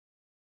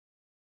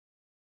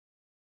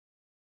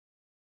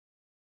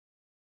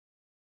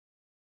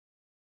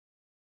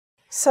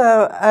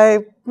So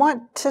I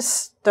want to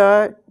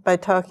start by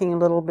talking a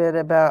little bit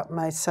about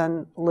my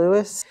son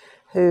Louis,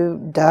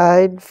 who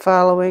died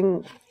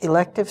following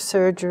elective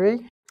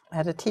surgery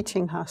at a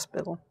teaching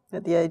hospital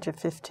at the age of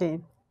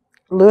 15.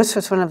 Louis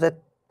was one of the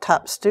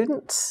top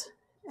students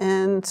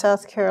in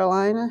South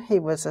Carolina. He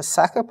was a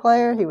soccer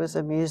player, he was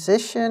a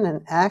musician,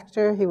 an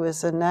actor, he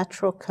was a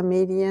natural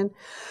comedian.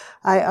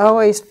 I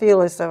always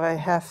feel as though I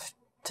have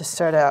to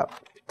start out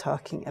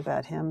talking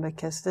about him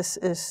because this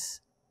is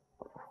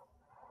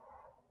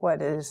what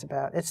it is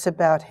about. It's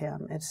about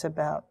him. It's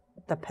about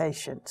the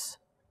patients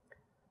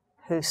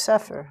who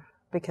suffer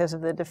because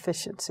of the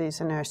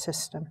deficiencies in our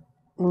system.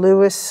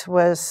 Louis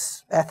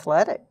was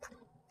athletic.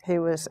 He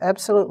was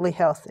absolutely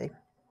healthy.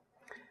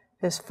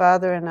 His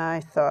father and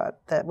I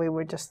thought that we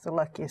were just the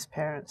luckiest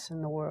parents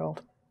in the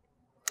world.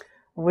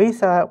 We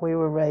thought we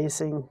were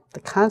raising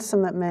the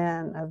consummate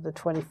man of the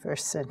 21st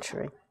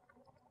century.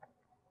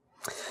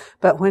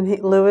 But when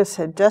Louis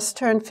had just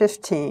turned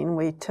 15,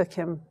 we took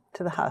him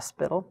to the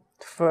hospital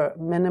for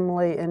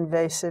minimally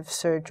invasive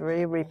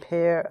surgery,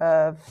 repair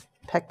of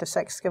pectus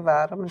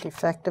excavatum, a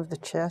defect of the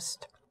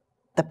chest.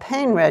 The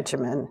pain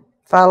regimen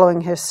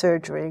following his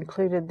surgery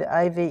included the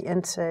IV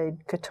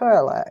NSAID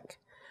ketorolac.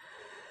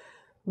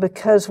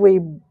 Because we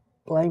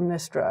blame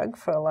this drug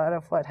for a lot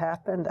of what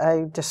happened,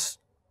 I just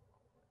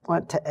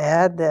want to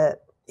add that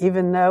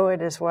even though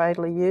it is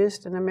widely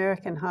used in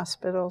American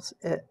hospitals,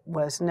 it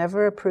was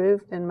never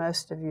approved in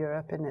most of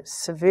Europe, and it's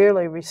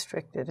severely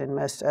restricted in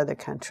most other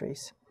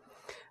countries.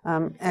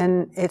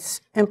 And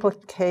it's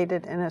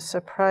implicated in a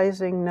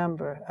surprising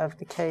number of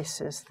the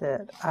cases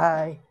that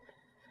I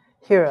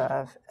hear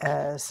of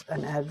as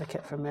an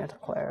advocate for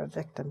medical error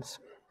victims.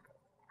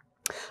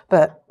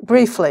 But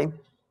briefly,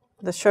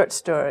 the short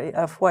story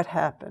of what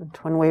happened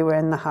when we were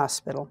in the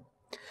hospital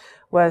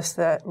was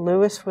that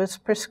Louis was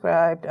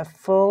prescribed a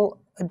full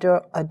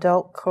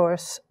adult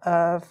course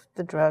of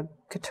the drug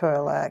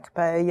ketorolac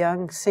by a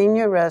young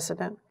senior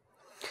resident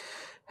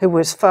who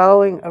was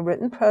following a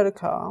written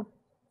protocol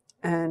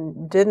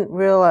and didn't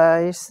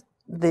realize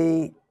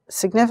the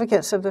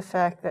significance of the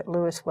fact that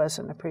Louis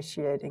wasn't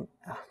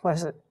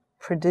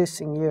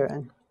producing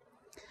urine.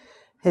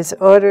 His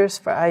orders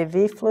for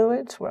IV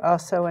fluids were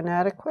also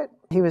inadequate.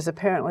 He was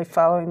apparently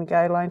following the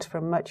guidelines for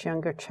a much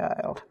younger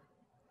child.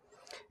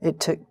 It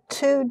took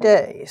 2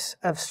 days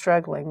of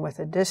struggling with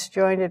a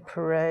disjointed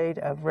parade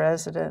of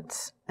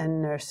residents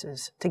and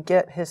nurses to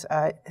get his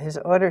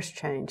orders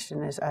changed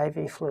and his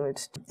IV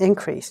fluids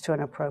increased to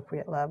an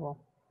appropriate level.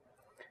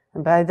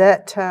 And by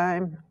that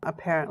time,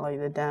 apparently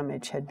the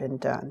damage had been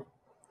done.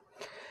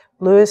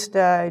 Louis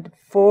died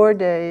 4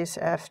 days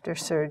after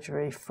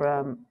surgery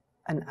from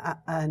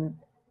an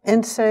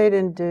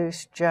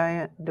NSAID-induced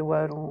giant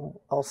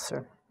duodenal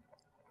ulcer.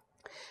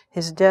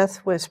 His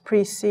death was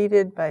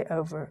preceded by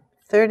over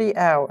 30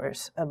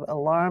 hours of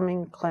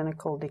alarming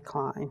clinical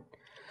decline,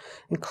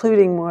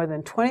 including more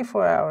than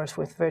 24 hours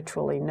with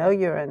virtually no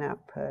urine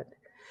output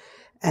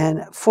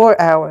and 4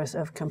 hours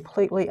of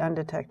completely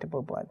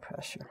undetectable blood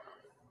pressure.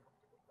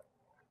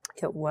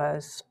 It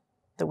was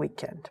the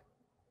weekend.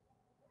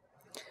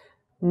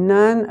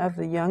 None of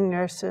the young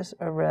nurses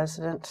or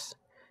residents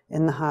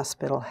in the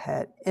hospital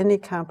had any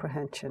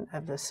comprehension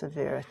of the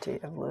severity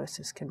of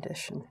Louis's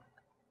condition.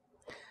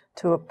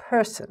 To a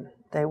person,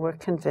 they were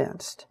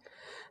convinced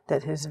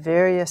that his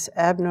various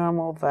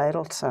abnormal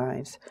vital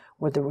signs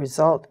were the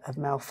result of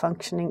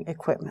malfunctioning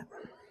equipment.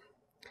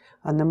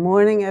 On the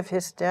morning of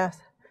his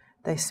death,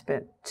 they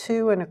spent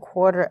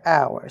 2¼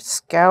 hours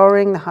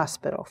scouring the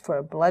hospital for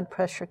a blood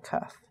pressure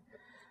cuff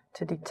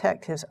to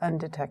detect his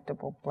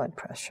undetectable blood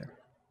pressure.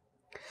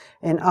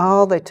 In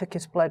all, they took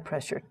his blood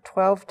pressure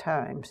 12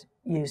 times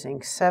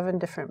using 7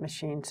 different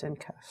machines and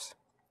cuffs.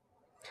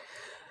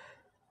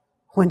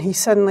 When he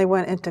suddenly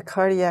went into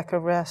cardiac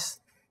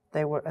arrest,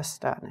 they were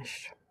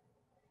astonished.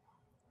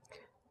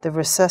 The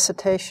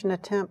resuscitation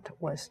attempt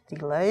was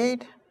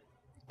delayed,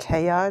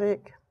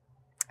 chaotic,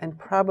 and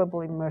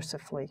probably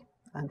mercifully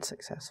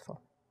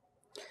unsuccessful.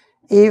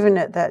 Even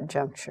at that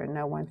juncture,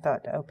 no one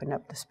thought to open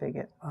up the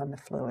spigot on the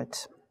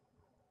fluids.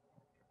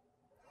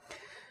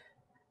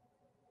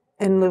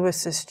 In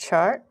Louis's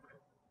chart,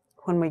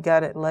 when we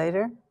got it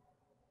later,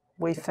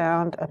 we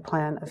found a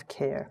plan of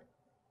care.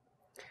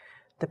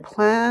 The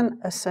plan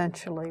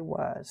essentially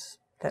was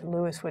that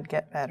Louis would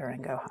get better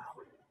and go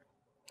home.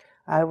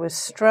 I was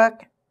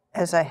struck,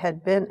 as I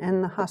had been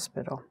in the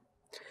hospital,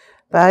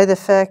 by the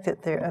fact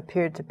that there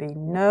appeared to be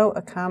no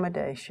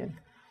accommodation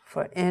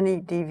for any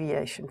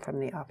deviation from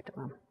the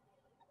optimum.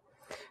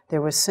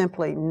 There was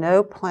simply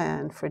no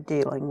plan for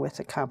dealing with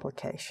the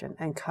complication,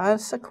 and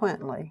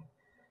consequently,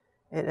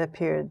 it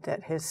appeared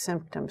that his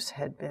symptoms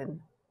had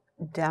been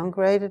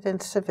downgraded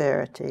in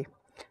severity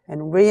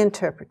and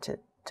reinterpreted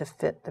to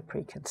fit the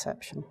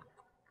preconception.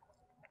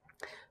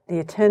 The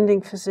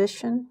attending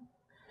physician,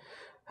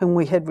 whom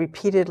we had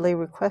repeatedly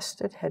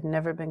requested, had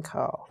never been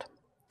called.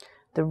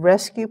 The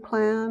rescue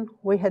plan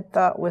we had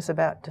thought was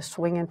about to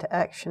swing into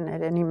action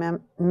at any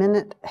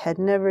minute had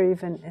never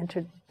even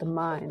entered the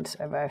minds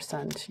of our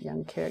son's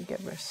young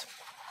caregivers.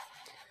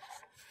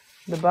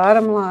 The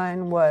bottom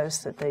line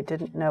was that they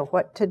didn't know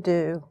what to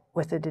do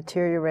with a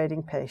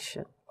deteriorating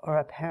patient, or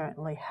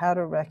apparently how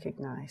to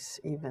recognize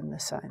even the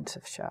signs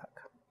of shock.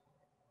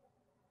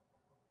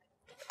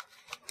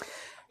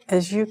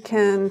 As you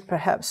can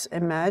perhaps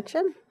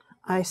imagine,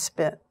 I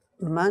spent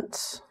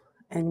months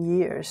and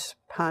years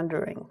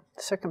pondering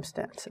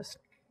circumstances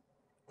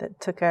that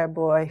took our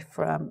boy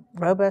from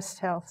robust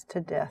health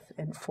to death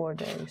in 4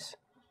 days.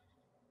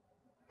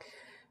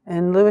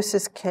 In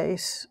Lewis's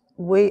case,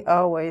 we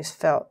always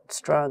felt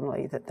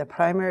strongly that the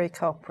primary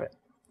culprit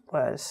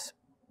was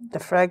the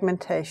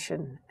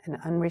fragmentation and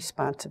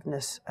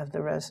unresponsiveness of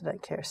the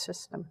resident care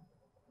system.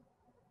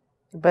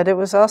 But it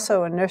was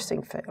also a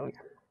nursing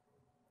failure.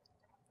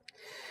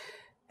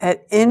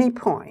 At any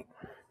point,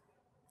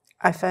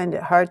 I find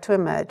it hard to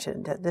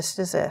imagine that this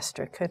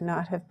disaster could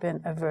not have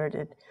been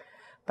averted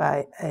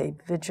by a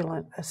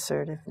vigilant,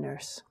 assertive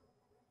nurse.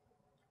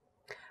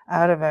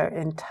 Out of our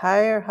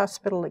entire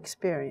hospital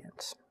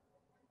experience,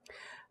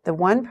 the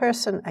one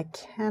person I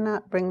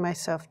cannot bring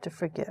myself to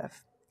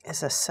forgive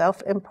is a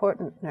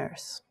self-important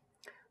nurse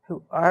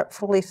who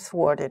artfully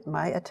thwarted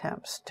my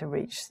attempts to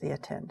reach the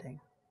attending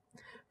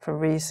for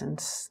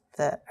reasons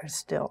that are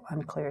still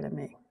unclear to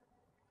me.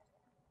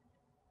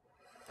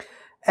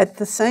 At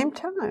the same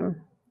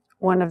time,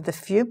 one of the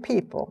few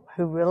people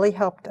who really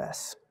helped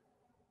us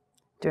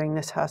during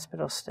this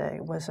hospital stay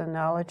was a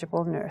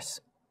knowledgeable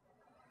nurse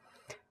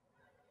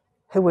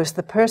who was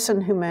the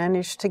person who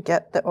managed to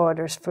get the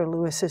orders for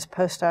Lewis's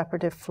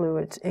postoperative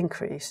fluids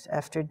increased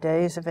after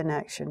days of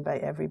inaction by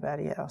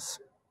everybody else.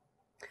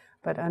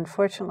 But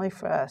unfortunately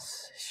for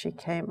us, she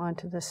came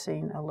onto the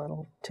scene a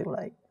little too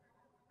late.